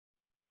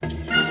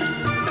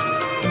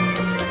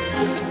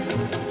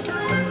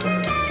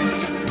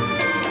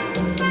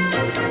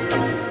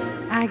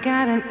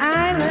an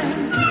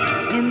island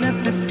in the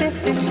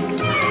Pacific,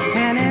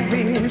 and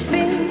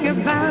everything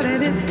about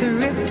it is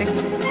terrific.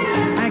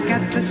 I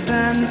got the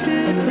sun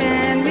to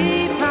tan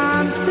me,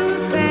 palms to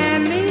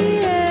fan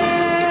me,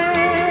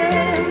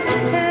 and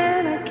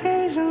an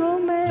occasional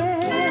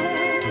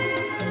man.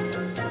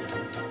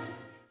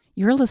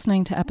 You're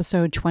listening to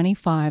episode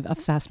 25 of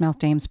Sassmouth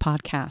Dames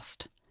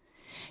podcast.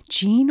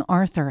 Jean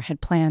Arthur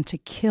had planned to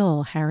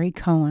kill Harry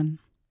Cohen.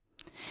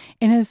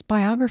 In his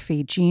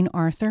biography, Jean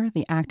Arthur,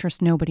 the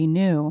actress nobody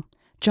knew,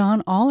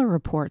 John Aller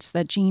reports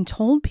that Jean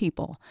told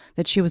people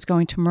that she was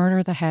going to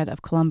murder the head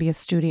of Columbia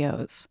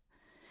Studios.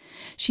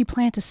 She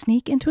planned to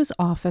sneak into his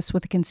office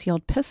with a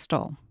concealed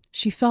pistol.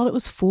 She felt it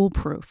was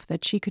foolproof,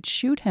 that she could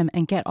shoot him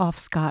and get off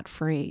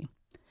scot-free.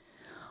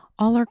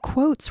 Aller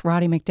quotes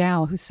Roddy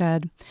McDowall, who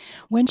said,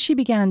 "When she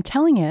began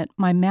telling it,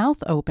 my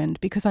mouth opened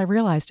because I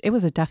realized it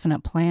was a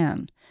definite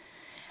plan.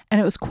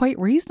 And it was quite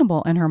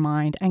reasonable in her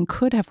mind and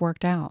could have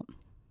worked out.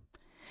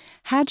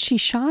 Had she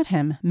shot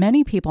him,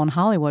 many people in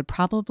Hollywood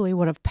probably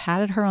would have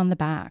patted her on the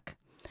back.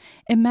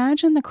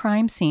 Imagine the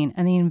crime scene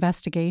and the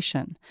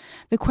investigation.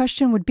 The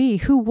question would be,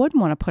 who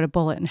wouldn't want to put a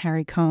bullet in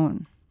Harry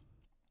Cohen?"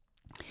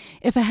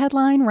 If a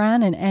headline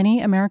ran in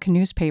any American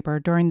newspaper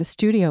during the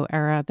studio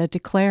era that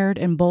declared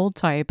in bold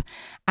type,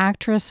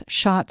 "Actress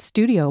shot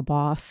studio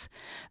boss,"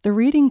 the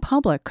reading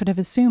public could have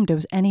assumed it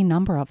was any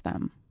number of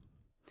them.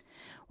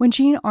 When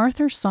Jean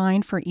Arthur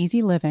signed for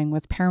Easy Living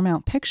with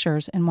Paramount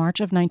Pictures in March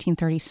of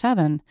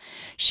 1937,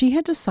 she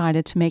had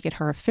decided to make it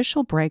her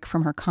official break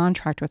from her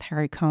contract with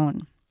Harry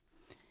Cohen.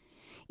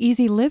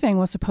 Easy Living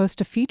was supposed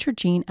to feature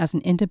Jean as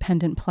an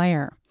independent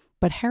player,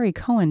 but Harry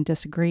Cohen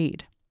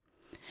disagreed.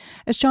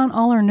 As John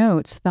Aller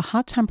notes, the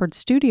hot-tempered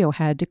studio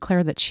head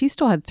declared that she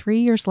still had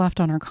 3 years left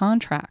on her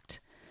contract.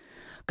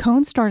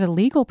 Cohen started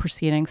legal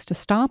proceedings to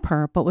stop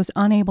her, but was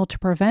unable to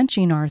prevent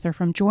Jean Arthur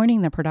from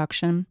joining the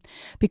production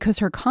because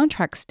her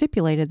contract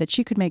stipulated that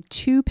she could make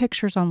 2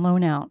 pictures on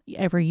loan out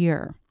every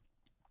year.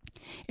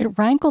 It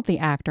rankled the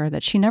actor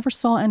that she never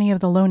saw any of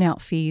the loan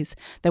out fees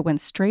that went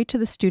straight to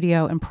the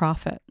studio and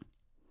profit.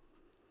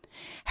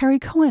 Harry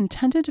Cohen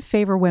tended to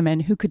favor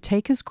women who could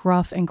take his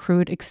gruff and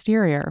crude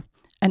exterior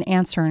and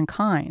answer in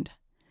kind.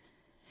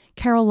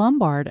 Carole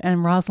Lombard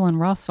and Rosalind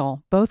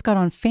Russell both got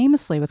on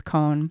famously with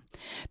Cohen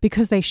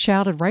because they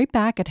shouted right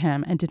back at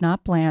him and did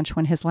not blanch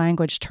when his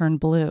language turned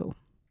blue.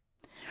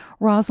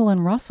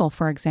 Rosalind Russell,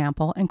 for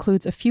example,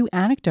 includes a few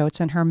anecdotes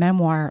in her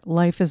memoir,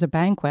 Life is a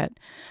Banquet,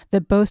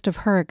 that boast of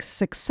her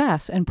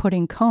success in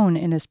putting Cohen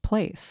in his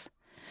place,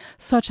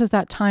 such as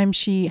that time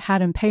she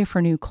had him pay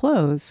for new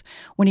clothes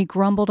when he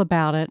grumbled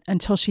about it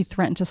until she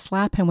threatened to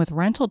slap him with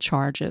rental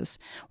charges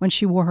when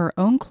she wore her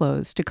own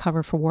clothes to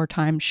cover for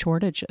wartime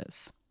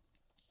shortages.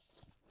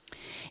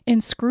 In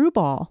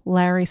Screwball,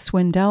 Larry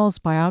Swindell's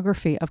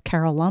biography of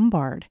Carole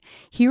Lombard,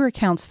 he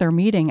recounts their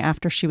meeting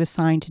after she was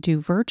signed to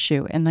do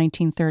Virtue in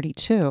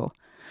 1932.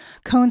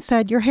 Cohen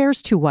said, "Your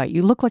hair's too white.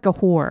 You look like a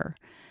whore."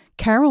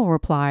 Carole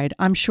replied,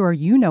 "I'm sure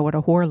you know what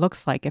a whore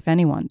looks like if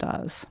anyone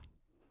does."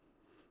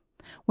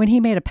 When he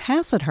made a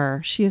pass at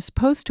her, she is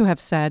supposed to have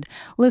said,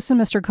 "Listen,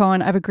 Mr.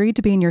 Cohen, I've agreed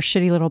to be in your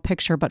shitty little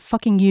picture, but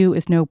fucking you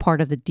is no part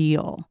of the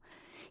deal."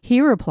 He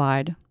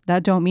replied,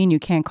 "That don't mean you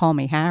can't call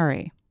me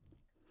Harry."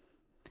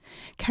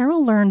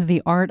 Carole learned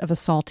the art of a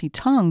salty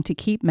tongue to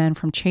keep men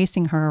from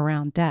chasing her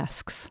around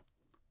desks.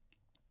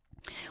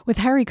 With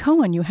Harry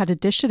Cohen, you had to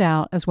dish it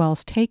out as well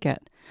as take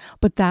it,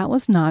 but that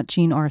was not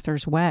Jean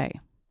Arthur's way.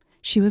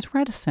 She was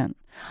reticent.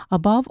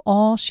 Above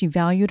all, she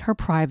valued her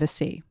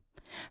privacy.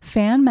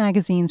 Fan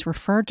magazines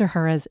referred to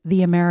her as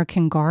the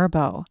American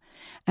Garbo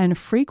and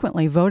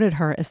frequently voted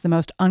her as the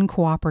most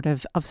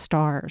uncooperative of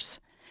stars.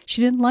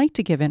 She didn't like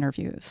to give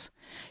interviews.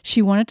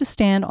 She wanted to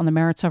stand on the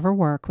merits of her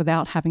work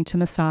without having to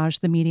massage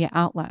the media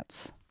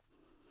outlets.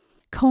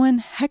 Cohen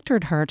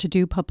hectored her to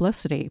do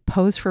publicity,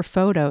 pose for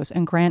photos,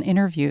 and grant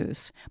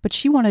interviews, but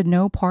she wanted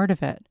no part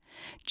of it.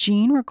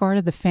 Jean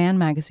regarded the fan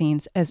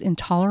magazines as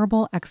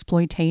intolerable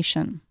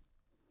exploitation.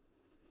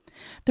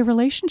 The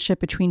relationship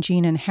between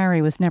Jean and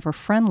Harry was never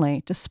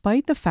friendly,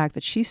 despite the fact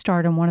that she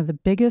starred in one of the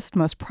biggest,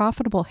 most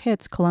profitable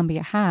hits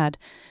Columbia had,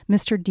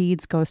 Mr.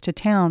 Deeds Goes to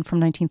Town from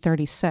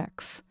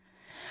 1936.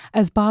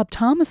 As Bob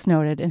Thomas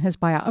noted in his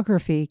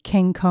biography,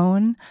 King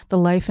Cohen, The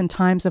Life and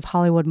Times of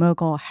Hollywood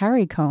mogul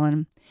Harry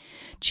Cohen,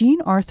 Jean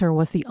Arthur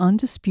was the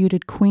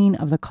undisputed queen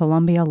of the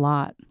Columbia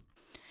lot.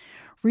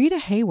 Rita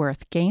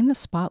Hayworth gained the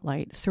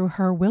spotlight through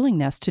her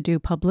willingness to do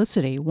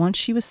publicity once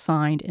she was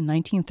signed in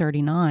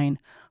 1939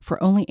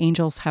 for Only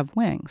Angels Have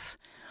Wings,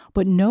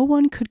 but no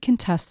one could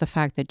contest the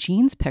fact that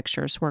Jean's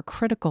pictures were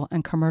critical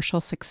and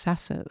commercial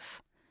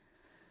successes.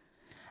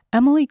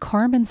 Emily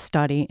Carmen's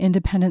study,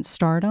 Independent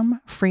Stardom,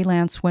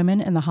 Freelance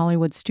Women in the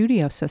Hollywood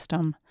Studio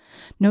System,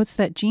 notes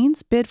that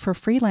Jean's bid for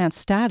freelance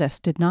status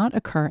did not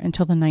occur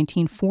until the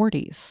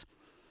 1940s.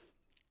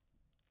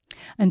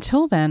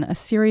 Until then, a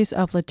series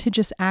of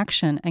litigious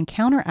action and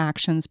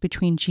counteractions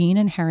between Jean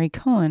and Harry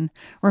Cohen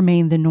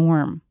remained the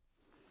norm.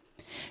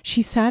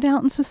 She sat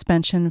out in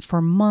suspension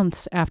for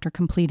months after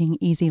completing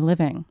Easy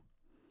Living.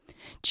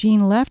 Jean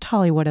left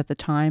Hollywood at the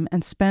time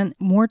and spent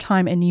more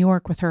time in New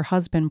York with her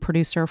husband,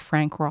 producer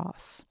Frank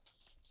Ross.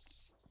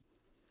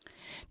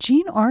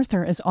 Jean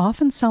Arthur is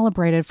often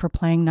celebrated for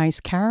playing nice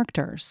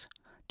characters.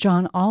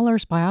 John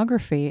Ahler's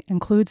biography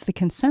includes the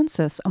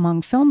consensus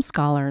among film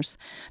scholars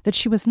that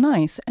she was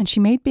nice and she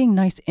made being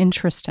nice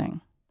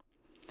interesting.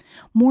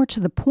 More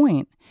to the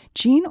point,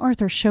 Jean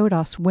Arthur showed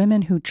us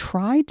women who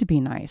tried to be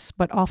nice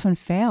but often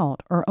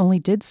failed or only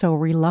did so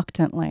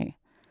reluctantly.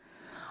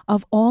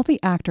 Of all the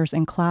actors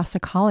in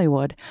classic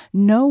Hollywood,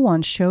 no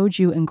one showed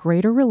you in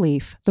greater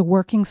relief the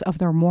workings of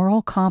their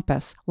moral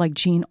compass like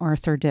Jean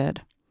Arthur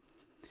did.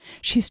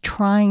 She's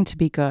trying to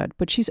be good,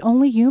 but she's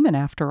only human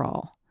after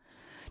all.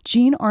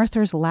 Jean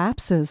Arthur's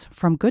lapses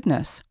from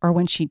goodness are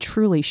when she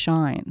truly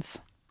shines.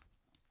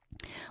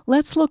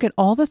 Let's look at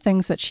all the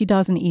things that she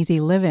does in Easy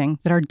Living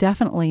that are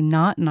definitely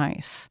not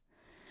nice.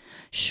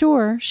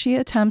 Sure, she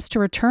attempts to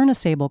return a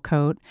sable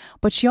coat,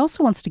 but she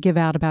also wants to give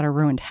out about a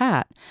ruined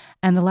hat,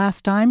 and the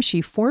last dime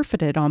she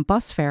forfeited on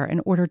bus fare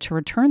in order to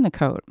return the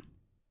coat.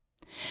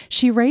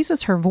 She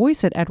raises her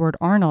voice at Edward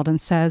Arnold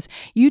and says,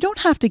 "You don't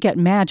have to get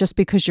mad just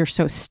because you're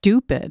so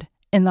stupid,"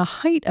 in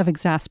the height of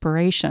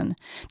exasperation,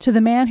 to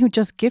the man who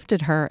just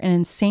gifted her an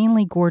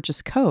insanely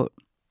gorgeous coat.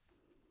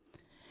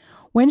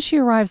 When she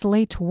arrives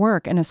late to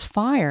work and is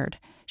fired,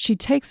 she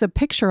takes a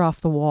picture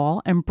off the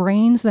wall and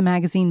brains the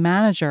magazine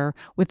manager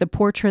with the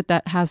portrait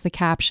that has the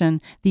caption,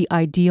 "The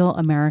Ideal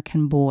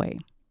American Boy."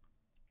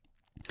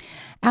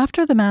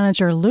 After the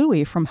manager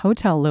Louis from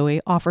Hotel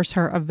Louis offers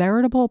her a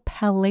veritable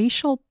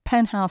palatial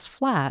penthouse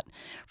flat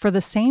for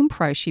the same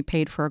price she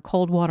paid for a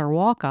cold water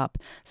walk-up,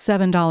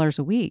 $7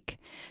 a week,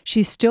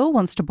 she still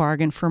wants to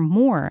bargain for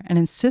more and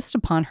insists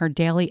upon her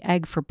daily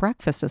egg for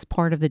breakfast as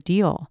part of the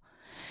deal.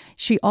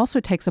 She also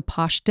takes a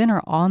posh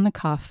dinner on the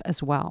cuff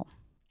as well.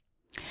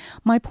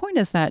 My point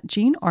is that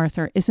Jean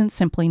Arthur isn't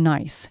simply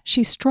nice.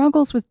 She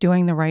struggles with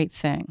doing the right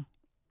thing.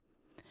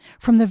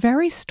 From the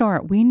very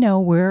start, we know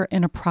we're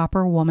in a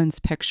proper woman's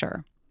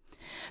picture.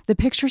 The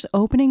picture's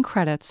opening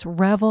credits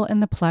revel in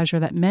the pleasure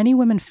that many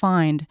women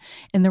find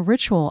in the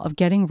ritual of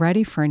getting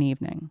ready for an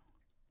evening.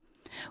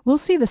 We'll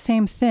see the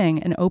same thing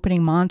in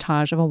opening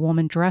montage of a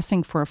woman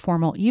dressing for a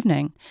formal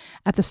evening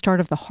at the start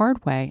of The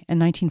Hard Way in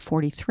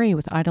 1943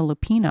 with Ida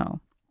Lupino.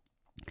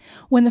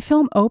 When the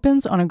film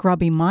opens on a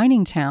grubby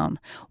mining town,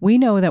 we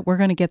know that we're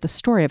going to get the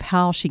story of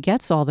how she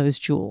gets all those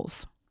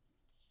jewels.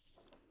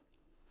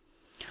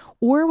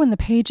 Or when the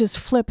pages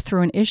flip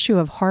through an issue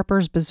of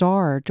Harper's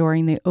Bazaar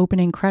during the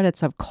opening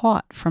credits of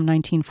Caught from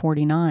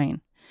 1949.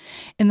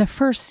 In the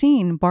first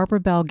scene, Barbara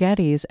Bel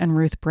Geddes and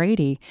Ruth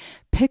Brady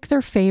pick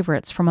their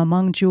favorites from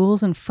among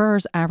jewels and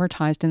furs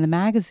advertised in the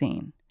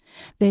magazine.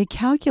 They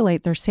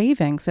calculate their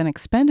savings and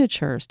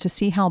expenditures to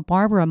see how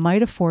Barbara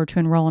might afford to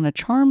enroll in a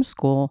charm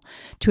school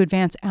to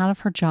advance out of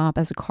her job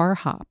as a car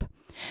hop.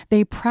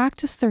 They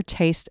practice their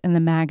taste in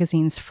the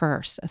magazines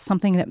first,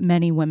 something that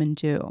many women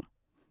do.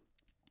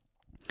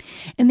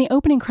 In the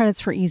opening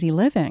credits for Easy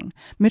Living,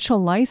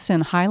 Mitchell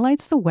Leisen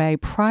highlights the way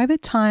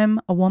private time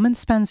a woman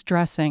spends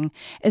dressing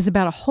is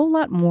about a whole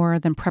lot more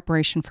than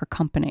preparation for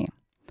company.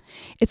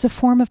 It's a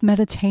form of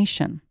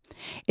meditation.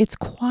 It's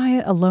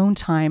quiet alone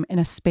time in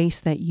a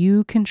space that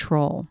you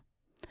control.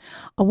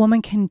 A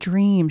woman can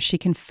dream, she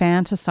can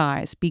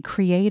fantasize, be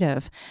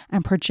creative,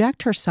 and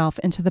project herself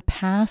into the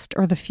past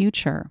or the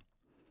future.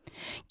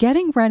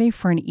 Getting ready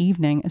for an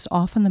evening is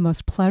often the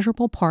most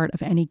pleasurable part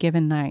of any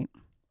given night.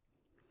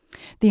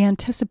 The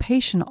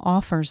anticipation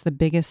offers the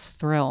biggest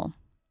thrill.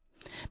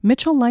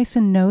 Mitchell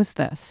Leisen knows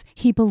this.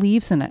 He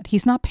believes in it.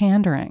 He's not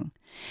pandering.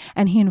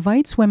 And he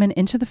invites women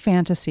into the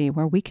fantasy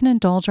where we can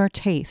indulge our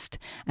taste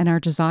and our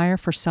desire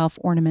for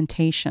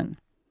self-ornamentation.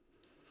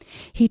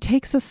 He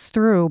takes us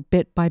through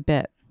bit by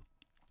bit.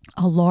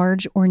 A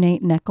large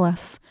ornate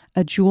necklace,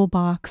 a jewel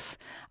box,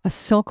 a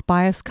silk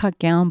bias-cut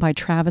gown by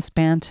Travis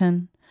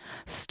Banton,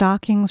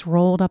 stockings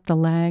rolled up the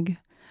leg,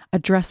 a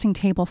dressing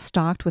table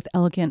stocked with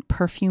elegant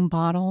perfume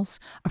bottles,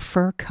 a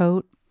fur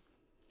coat.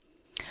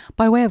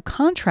 By way of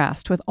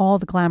contrast with all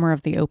the glamour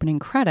of the opening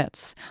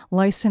credits,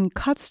 Leisen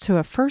cuts to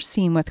a first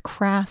scene with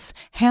crass,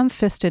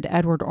 ham-fisted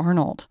Edward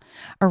Arnold,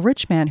 a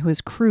rich man who is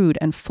crude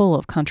and full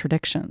of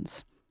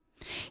contradictions.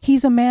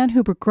 He's a man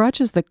who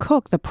begrudges the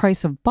cook the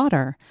price of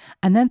butter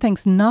and then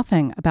thinks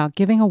nothing about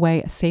giving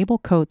away a sable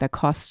coat that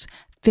costs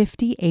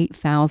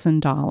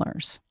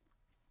 $58,000.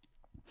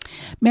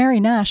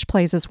 Mary Nash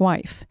plays his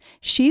wife.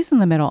 She's in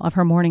the middle of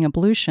her morning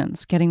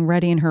ablutions, getting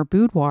ready in her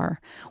boudoir,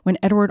 when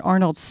Edward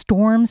Arnold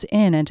storms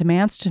in and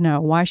demands to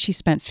know why she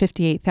spent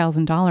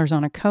 $58,000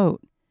 on a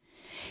coat.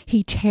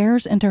 He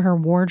tears into her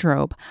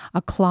wardrobe,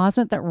 a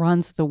closet that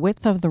runs the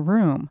width of the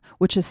room,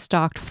 which is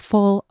stocked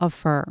full of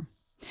fur.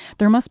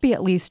 There must be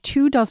at least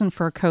 24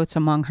 fur coats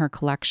among her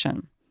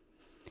collection.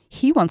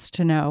 He wants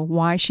to know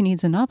why she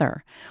needs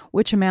another,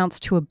 which amounts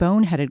to a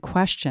boneheaded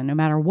question no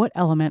matter what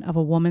element of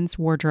a woman's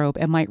wardrobe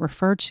it might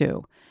refer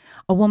to.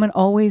 A woman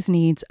always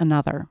needs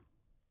another.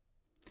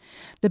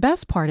 The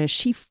best part is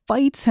she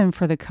fights him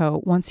for the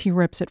coat once he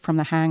rips it from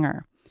the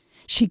hanger.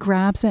 She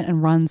grabs it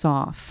and runs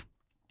off.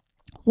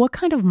 What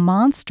kind of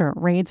monster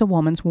raids a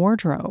woman's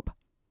wardrobe?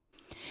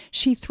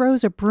 She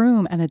throws a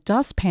broom and a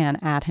dustpan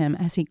at him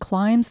as he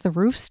climbs the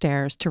roof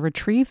stairs to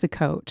retrieve the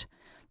coat.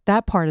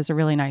 That part is a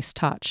really nice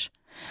touch.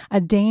 A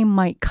dame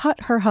might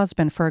cut her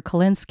husband for a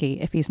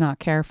Kolinsky if he's not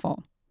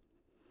careful.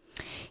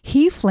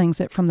 He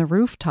flings it from the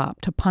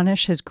rooftop to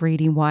punish his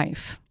greedy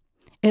wife.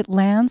 It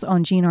lands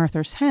on Jean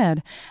Arthur's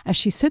head as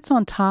she sits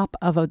on top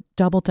of a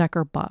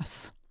double-decker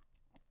bus.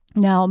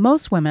 Now,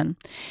 most women,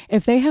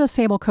 if they had a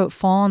sable coat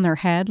fall on their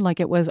head like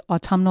it was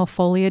autumnal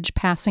foliage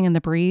passing in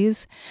the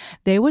breeze,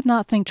 they would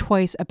not think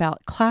twice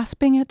about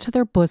clasping it to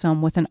their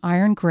bosom with an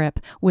iron grip,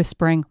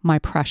 whispering, "My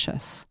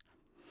precious."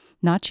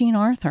 Not Jean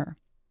Arthur.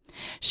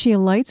 She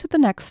alights at the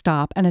next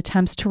stop and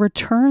attempts to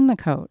return the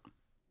coat.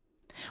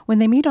 When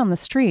they meet on the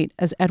street,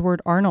 as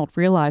Edward Arnold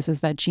realizes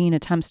that Jean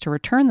attempts to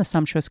return the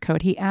sumptuous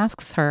coat, he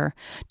asks her,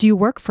 "Do you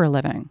work for a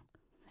living?"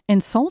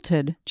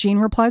 Insulted, Jean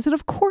replies that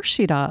of course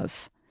she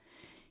does.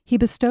 He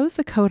bestows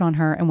the coat on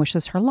her and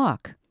wishes her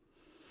luck.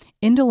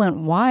 Indolent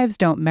wives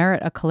don't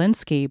merit a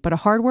Kolinsky, but a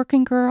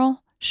hardworking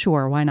girl?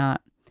 Sure, why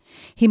not?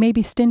 He may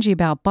be stingy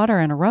about butter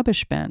in a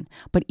rubbish bin,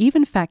 but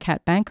even fat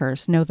cat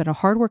bankers know that a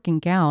hardworking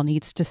gal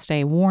needs to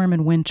stay warm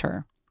in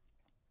winter.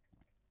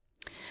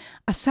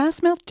 A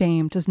sass-mouthed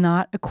dame does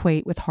not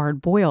equate with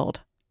hard-boiled.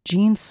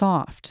 Jean's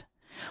soft.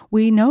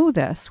 We know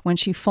this when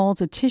she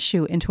folds a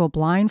tissue into a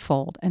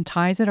blindfold and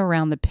ties it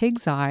around the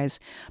pig's eyes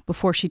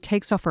before she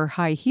takes off her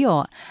high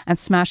heel and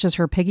smashes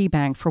her piggy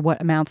bank for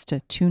what amounts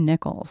to 2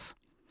 nickels.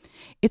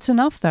 It's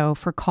enough, though,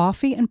 for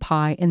coffee and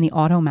pie in the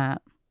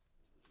automat.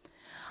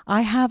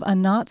 I have a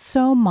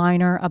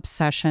not-so-minor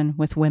obsession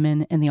with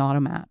women in the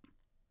automat.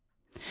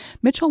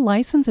 Mitchell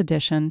Lyson's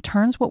edition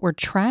turns what were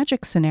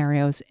tragic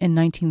scenarios in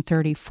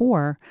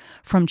 1934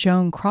 from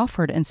Joan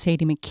Crawford and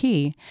Sadie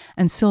McKee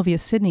and Sylvia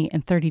Sidney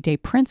in 30 Day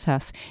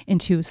Princess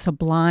into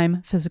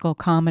sublime physical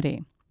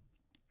comedy.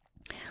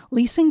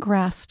 Lyson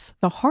grasps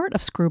the heart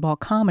of screwball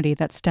comedy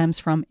that stems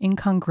from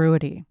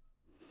incongruity.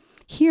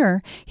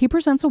 Here, he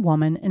presents a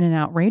woman in an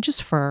outrageous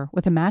fur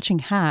with a matching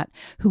hat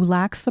who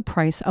lacks the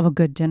price of a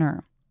good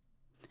dinner.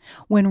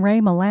 When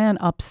Ray Milland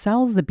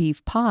upsells the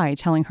beef pie,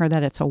 telling her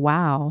that it's a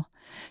wow,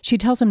 she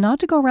tells him not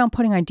to go around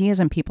putting ideas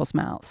in people's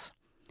mouths.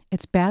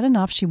 It's bad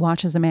enough she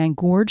watches a man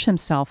gorge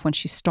himself when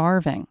she's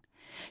starving.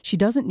 She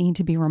doesn't need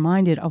to be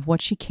reminded of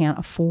what she can't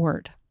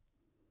afford.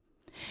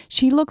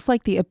 She looks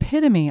like the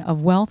epitome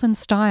of wealth and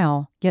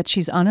style, yet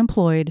she's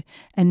unemployed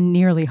and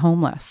nearly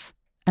homeless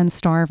and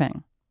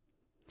starving.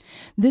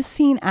 This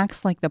scene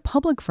acts like the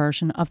public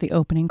version of the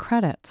opening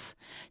credits.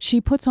 She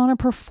puts on a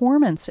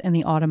performance in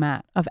the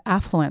automat of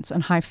affluence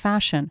and high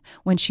fashion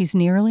when she's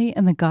nearly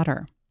in the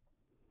gutter.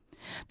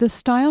 The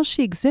style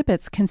she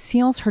exhibits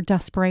conceals her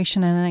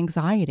desperation and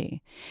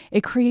anxiety.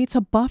 It creates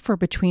a buffer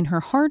between her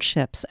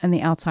hardships and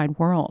the outside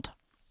world.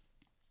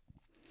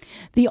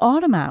 The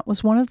automat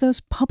was one of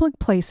those public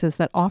places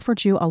that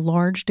offered you a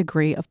large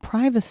degree of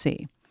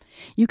privacy.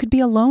 You could be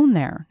alone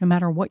there, no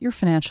matter what your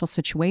financial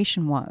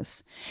situation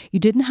was. You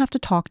didn't have to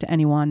talk to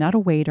anyone, not a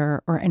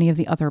waiter or any of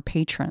the other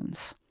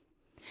patrons.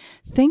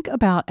 Think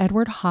about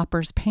Edward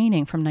Hopper's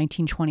painting from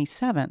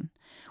 1927,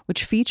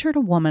 which featured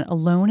a woman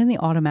alone in the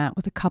automat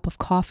with a cup of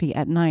coffee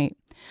at night.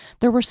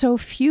 There were so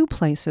few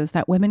places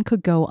that women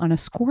could go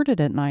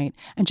unescorted at night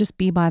and just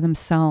be by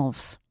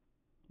themselves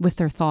with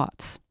their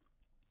thoughts.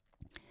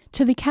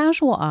 To the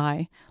casual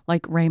eye,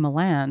 like Ray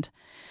Milland,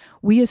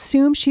 we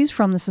assume she's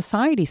from the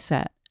society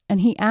set, and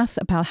he asks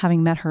about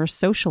having met her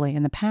socially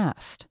in the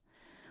past.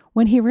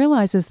 When he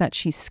realizes that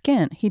she's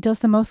skint, he does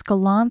the most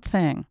gallant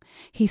thing.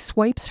 He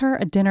swipes her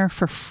a dinner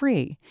for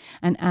free,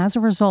 and as a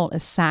result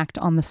is sacked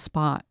on the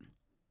spot.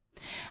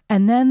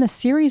 And then the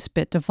serious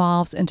bit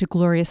devolves into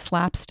glorious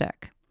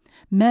slapstick.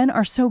 Men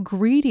are so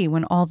greedy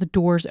when all the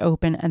doors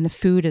open and the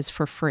food is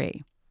for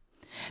free.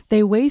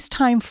 They waste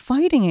time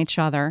fighting each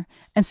other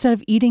instead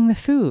of eating the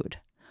food.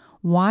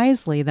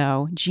 Wisely,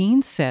 though,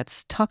 Jean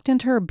sits tucked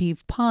into her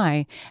beef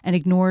pie and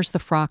ignores the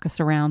fracas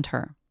around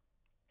her.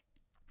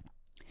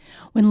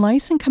 When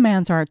Lyson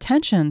commands our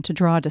attention to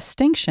draw a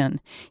distinction,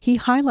 he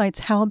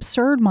highlights how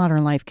absurd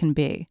modern life can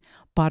be.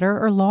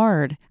 Butter or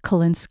lard,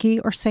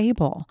 Kolinsky or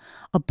sable,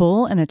 a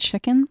bull and a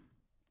chicken.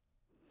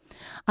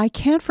 I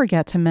can't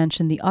forget to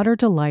mention the utter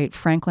delight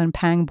Franklin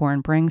Pangborn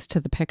brings to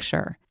the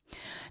picture.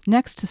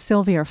 Next to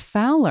Sylvia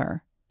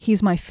Fowler,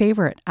 he's my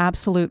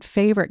absolute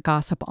favorite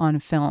gossip on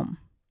film.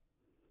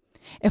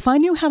 If I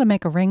knew how to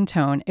make a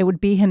ringtone, it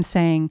would be him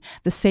saying,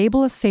 "The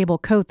sablest sable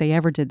coat they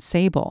ever did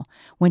sable,"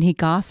 when he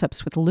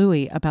gossips with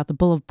Louis about the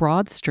Bull of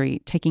Broad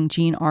Street taking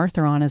Jean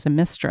Arthur on as a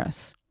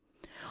mistress.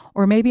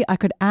 Or maybe I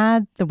could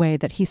add the way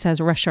that he says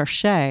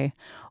recherché,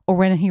 or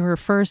when he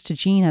refers to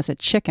Jean as a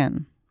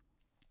chicken.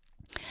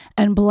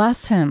 And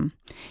bless him,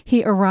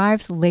 he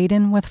arrives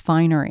laden with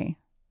finery.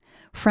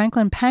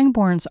 Franklin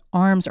Pangborn's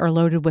arms are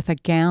loaded with a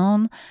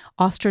gown,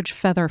 ostrich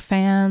feather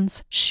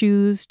fans,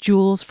 shoes,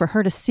 jewels for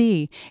her to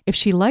see if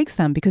she likes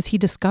them because he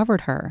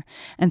discovered her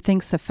and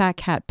thinks the fat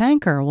cat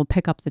banker will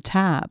pick up the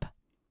tab.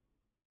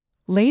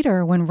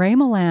 Later, when Ray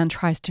Milland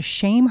tries to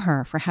shame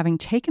her for having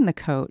taken the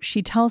coat,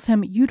 she tells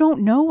him, "You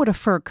don't know what a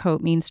fur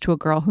coat means to a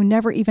girl who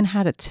never even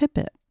had a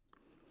tippet."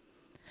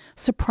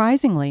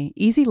 Surprisingly,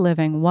 Easy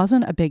Living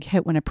wasn't a big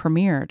hit when it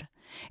premiered.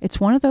 It's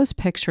one of those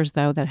pictures,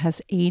 though, that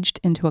has aged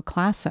into a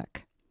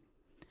classic.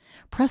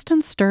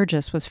 Preston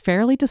Sturges was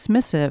fairly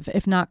dismissive,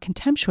 if not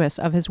contemptuous,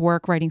 of his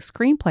work writing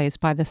screenplays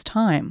by this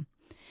time.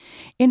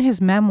 In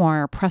his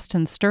memoir,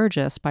 Preston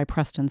Sturges by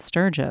Preston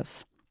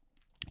Sturges,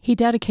 he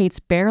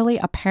dedicates barely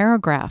a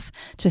paragraph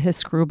to his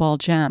screwball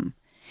gem.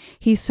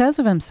 He says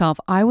of himself,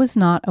 "I was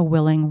not a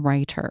willing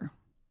writer."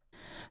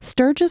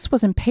 Sturges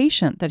was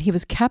impatient that he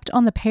was kept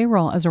on the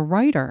payroll as a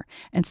writer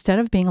instead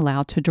of being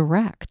allowed to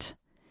direct.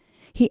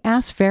 He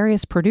asked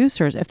various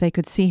producers if they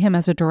could see him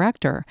as a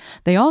director.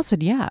 They all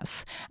said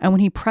yes, and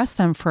when he pressed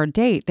them for a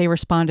date, they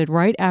responded,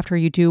 "Right after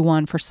you do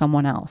one for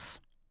someone else."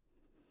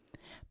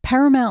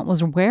 Paramount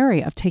was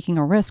wary of taking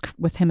a risk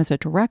with him as a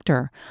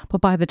director, but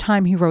by the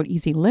time he wrote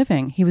Easy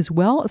Living, he was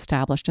well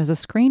established as a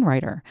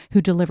screenwriter who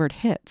delivered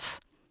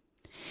hits.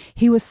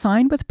 He was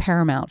signed with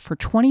Paramount for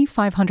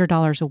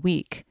 $2,500 a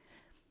week.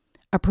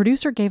 A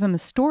producer gave him a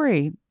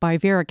story by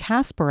Vera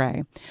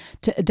Casperay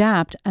to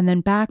adapt and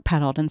then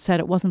backpedaled and said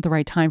it wasn't the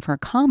right time for a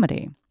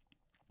comedy.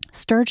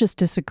 Sturges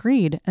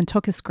disagreed and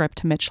took his script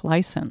to Mitch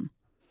Leisen.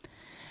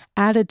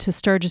 Added to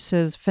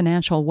Sturges's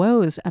financial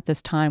woes at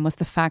this time was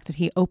the fact that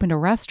he opened a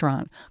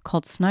restaurant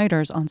called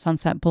Snyder's on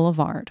Sunset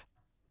Boulevard.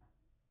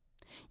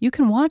 You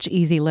can watch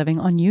Easy Living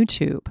on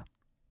YouTube.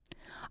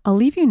 I'll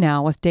leave you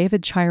now with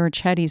David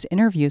Chiarichetti's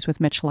interviews with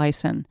Mitch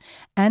Leisen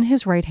and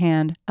his right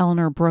hand,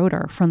 Eleanor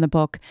Broder, from the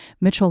book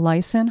Mitchell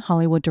Leisen,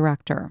 Hollywood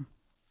Director.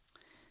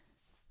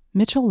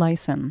 Mitchell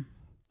Leisen.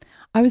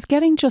 I was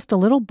getting just a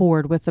little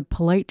bored with the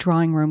polite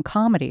drawing room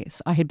comedies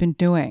I had been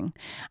doing,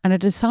 and I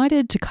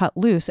decided to cut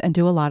loose and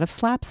do a lot of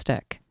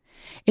slapstick.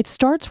 It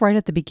starts right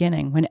at the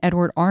beginning when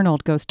Edward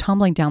Arnold goes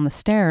tumbling down the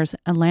stairs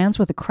and lands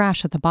with a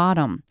crash at the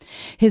bottom.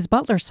 His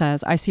butler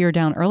says, "I see you're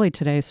down early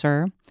today,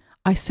 sir."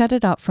 I set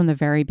it up from the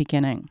very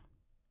beginning.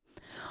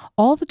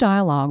 All the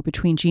dialogue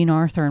between Jean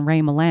Arthur and Ray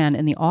Milland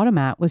in the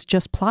automat was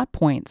just plot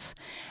points,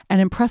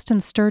 and in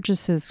Preston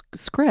Sturges's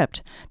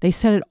script, they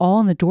set it all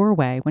in the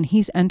doorway when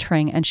he's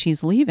entering and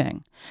she's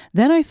leaving.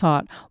 Then I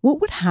thought, what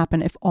would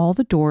happen if all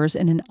the doors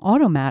in an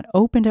automat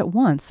opened at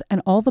once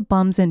and all the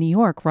bums in New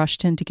York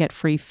rushed in to get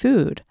free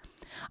food?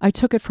 I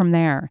took it from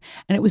there,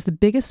 and it was the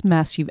biggest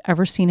mess you've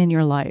ever seen in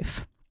your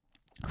life.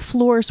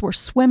 Floors were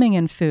swimming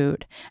in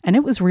food, and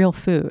it was real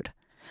food.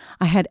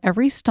 I had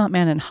every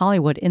stuntman in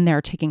Hollywood in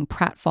there taking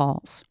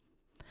pratfalls.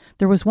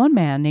 There was one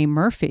man named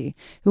Murphy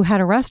who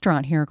had a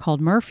restaurant here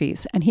called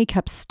Murphy's, and he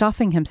kept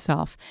stuffing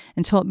himself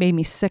until it made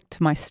me sick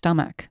to my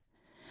stomach.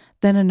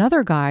 Then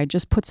another guy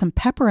just put some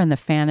pepper in the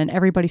fan and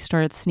everybody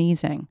started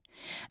sneezing.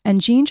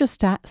 And Jean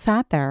just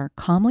sat there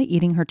calmly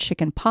eating her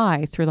chicken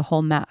pie through the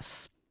whole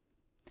mess.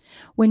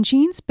 When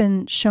Jean's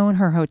been shown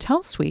her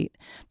hotel suite,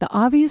 the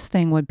obvious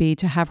thing would be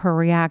to have her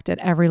react at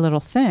every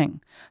little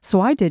thing,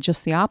 so I did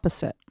just the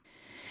opposite.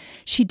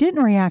 She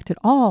didn't react at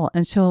all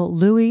until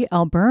Louis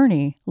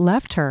Alberni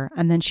left her,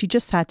 and then she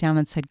just sat down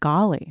and said,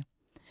 "Golly."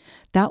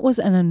 That was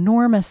an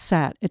enormous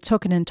set. It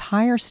took an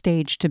entire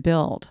stage to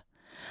build.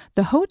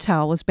 The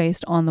hotel was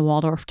based on the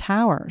Waldorf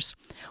Towers,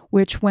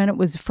 which when it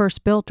was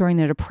first built during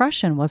the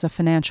Depression was a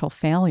financial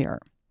failure.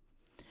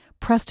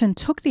 Preston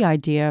took the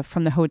idea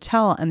from the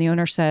hotel, and the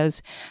owner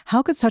says,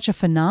 "How could such a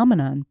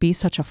phenomenon be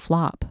such a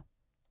flop?"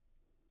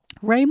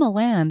 Ray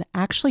Milland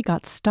actually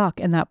got stuck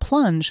in that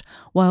plunge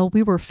while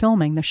we were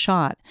filming the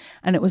shot,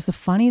 and it was the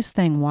funniest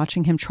thing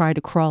watching him try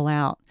to crawl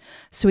out.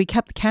 So he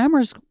kept the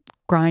cameras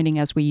grinding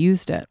as we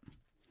used it.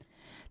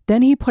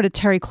 Then he put a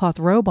terry cloth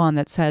robe on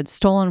that said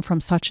 "stolen from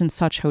such and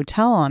such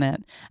hotel" on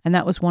it, and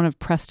that was one of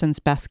Preston's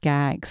best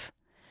gags.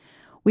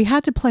 We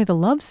had to play the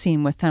love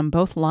scene with them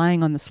both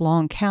lying on this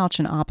long couch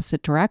in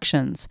opposite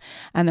directions,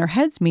 and their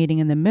heads meeting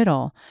in the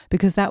middle,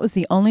 because that was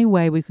the only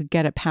way we could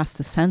get it past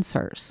the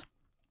censors.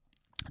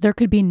 There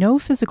could be no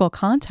physical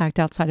contact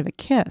outside of a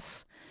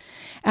kiss.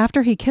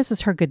 After he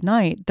kisses her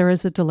goodnight, there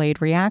is a delayed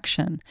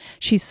reaction.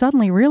 She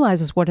suddenly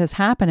realizes what has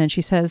happened and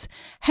she says,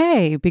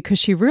 "Hey," because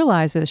she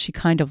realizes she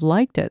kind of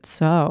liked it,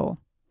 so.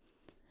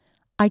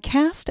 I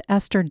cast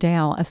Esther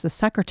Dale as the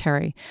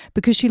secretary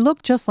because she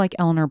looked just like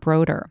Eleanor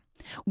Broder.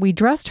 We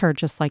dressed her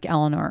just like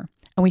Eleanor,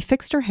 and we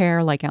fixed her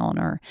hair like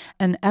Eleanor,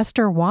 and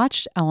Esther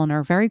watched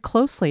Eleanor very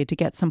closely to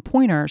get some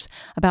pointers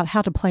about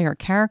how to play her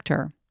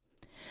character.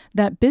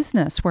 That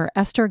business where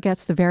Esther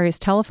gets the various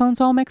telephones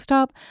all mixed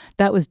up,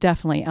 that was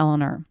definitely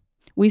Eleanor.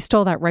 We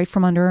stole that right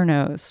from under her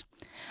nose.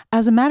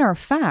 As a matter of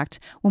fact,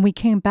 when we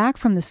came back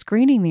from the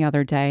screening the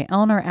other day,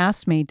 Eleanor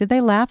asked me, "Did they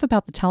laugh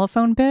about the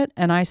telephone bit?"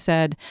 And I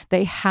said,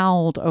 "They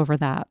howled over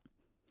that."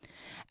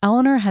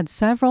 Eleanor had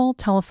several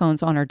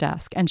telephones on her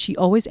desk, and she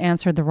always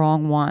answered the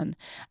wrong one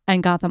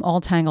and got them all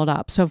tangled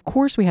up. So of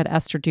course we had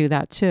Esther do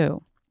that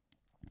too.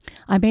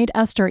 I made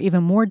Esther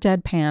even more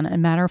deadpan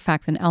and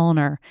matter-of-fact than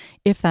Eleanor,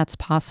 if that's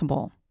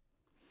possible.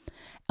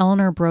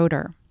 Eleanor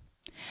Broder.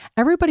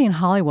 Everybody in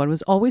Hollywood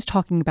was always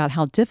talking about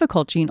how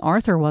difficult Jean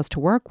Arthur was to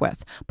work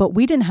with, but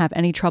we didn't have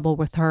any trouble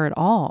with her at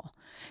all.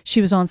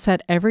 She was on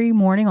set every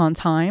morning on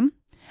time,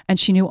 and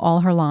she knew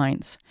all her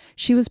lines.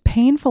 She was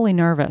painfully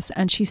nervous,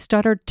 and she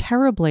stuttered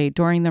terribly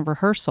during the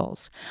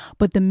rehearsals.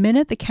 But the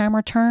minute the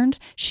camera turned,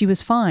 she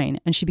was fine,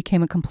 and she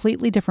became a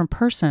completely different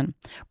person,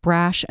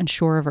 brash and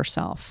sure of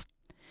herself.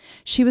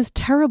 She was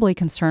terribly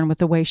concerned with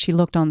the way she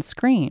looked on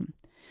screen.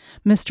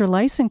 Mr.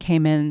 Lyson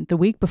came in the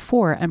week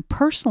before and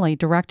personally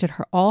directed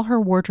all her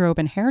wardrobe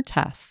and hair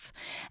tests,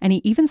 and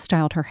he even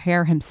styled her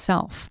hair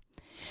himself.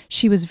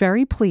 She was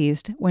very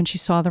pleased when she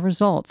saw the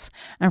results,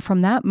 and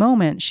from that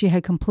moment, she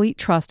had complete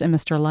trust in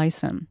Mr.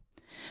 Lyson.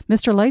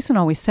 Mr. Lyson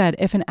always said,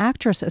 if an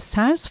actress is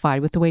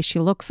satisfied with the way she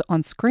looks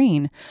on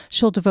screen,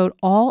 she'll devote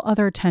all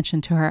other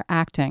attention to her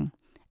acting.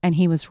 And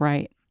he was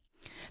right.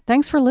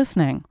 Thanks for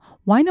listening.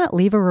 Why not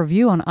leave a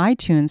review on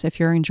iTunes if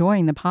you're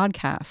enjoying the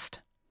podcast?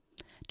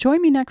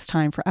 Join me next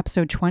time for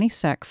episode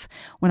 26,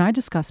 when I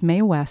discuss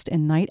Mae West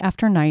in Night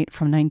After Night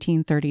from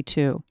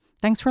 1932.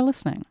 Thanks for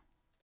listening.